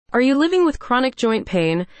Are you living with chronic joint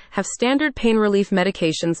pain? Have standard pain relief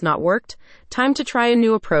medications not worked? Time to try a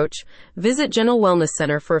new approach. Visit Gentle Wellness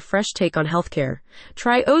Center for a fresh take on healthcare.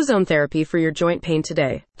 Try ozone therapy for your joint pain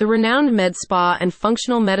today. The renowned med spa and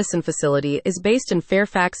functional medicine facility is based in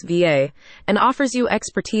Fairfax, VA, and offers you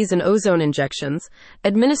expertise in ozone injections,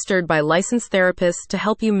 administered by licensed therapists to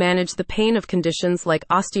help you manage the pain of conditions like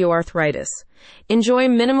osteoarthritis. Enjoy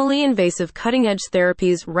minimally invasive cutting-edge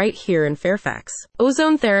therapies right here in Fairfax.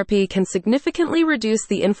 Ozone therapy can significantly reduce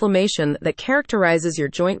the inflammation that characterizes your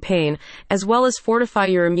joint pain, as well as fortify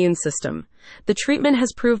your immune system. The treatment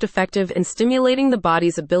has proved effective in stimulating the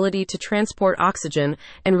body's ability to transport oxygen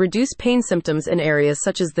and reduce pain symptoms in areas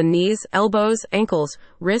such as the knees, elbows, ankles,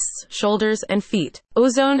 wrists, shoulders, and feet.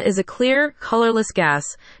 Ozone is a clear, colorless gas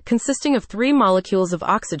consisting of 3 molecules of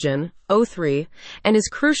oxygen, O3, and is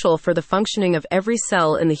crucial for the functioning of every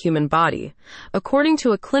cell in the human body. According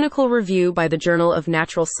to a clinical review by the Journal of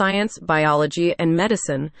Natural Science, Biology, and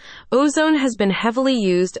Medicine, ozone has been heavily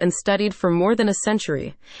used and studied for more than a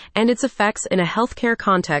century, and its effects in a healthcare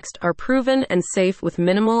context are proven and safe with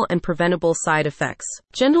minimal and preventable side effects.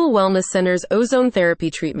 Gentle Wellness Center's ozone therapy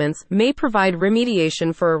treatments may provide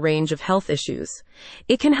remediation for a range of health issues.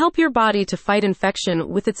 It can help your body to fight infection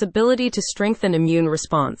with its ability to strengthen immune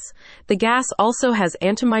response. The gas also has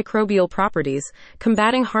antimicrobial properties,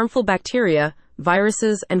 combating harmful bacteria,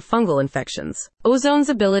 viruses, and fungal infections. Ozone's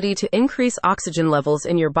ability to increase oxygen levels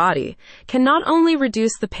in your body can not only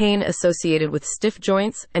reduce the pain associated with stiff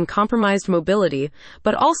joints and compromised mobility,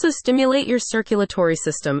 but also stimulate your circulatory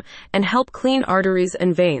system and help clean arteries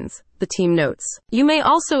and veins, the team notes. You may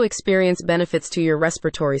also experience benefits to your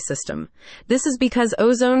respiratory system. This is because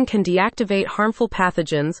ozone can deactivate harmful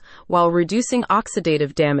pathogens while reducing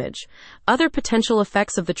oxidative damage. Other potential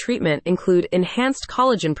effects of the treatment include enhanced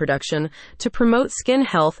collagen production to promote skin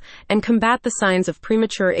health and combat the signs of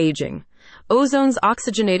premature aging. Ozone's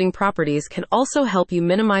oxygenating properties can also help you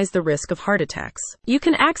minimize the risk of heart attacks. You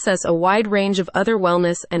can access a wide range of other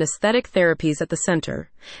wellness and aesthetic therapies at the center.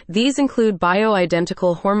 These include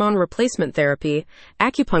bioidentical hormone replacement therapy,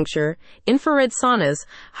 acupuncture, infrared saunas,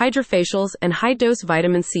 hydrofacials, and high-dose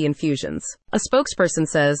vitamin C infusions. A spokesperson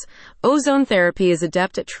says, ozone therapy is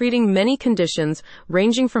adept at treating many conditions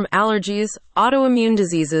ranging from allergies, autoimmune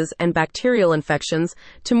diseases, and bacterial infections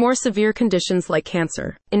to more severe conditions like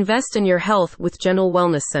cancer. Invest in your health with Gentle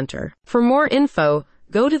Wellness Center. For more info,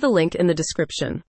 go to the link in the description.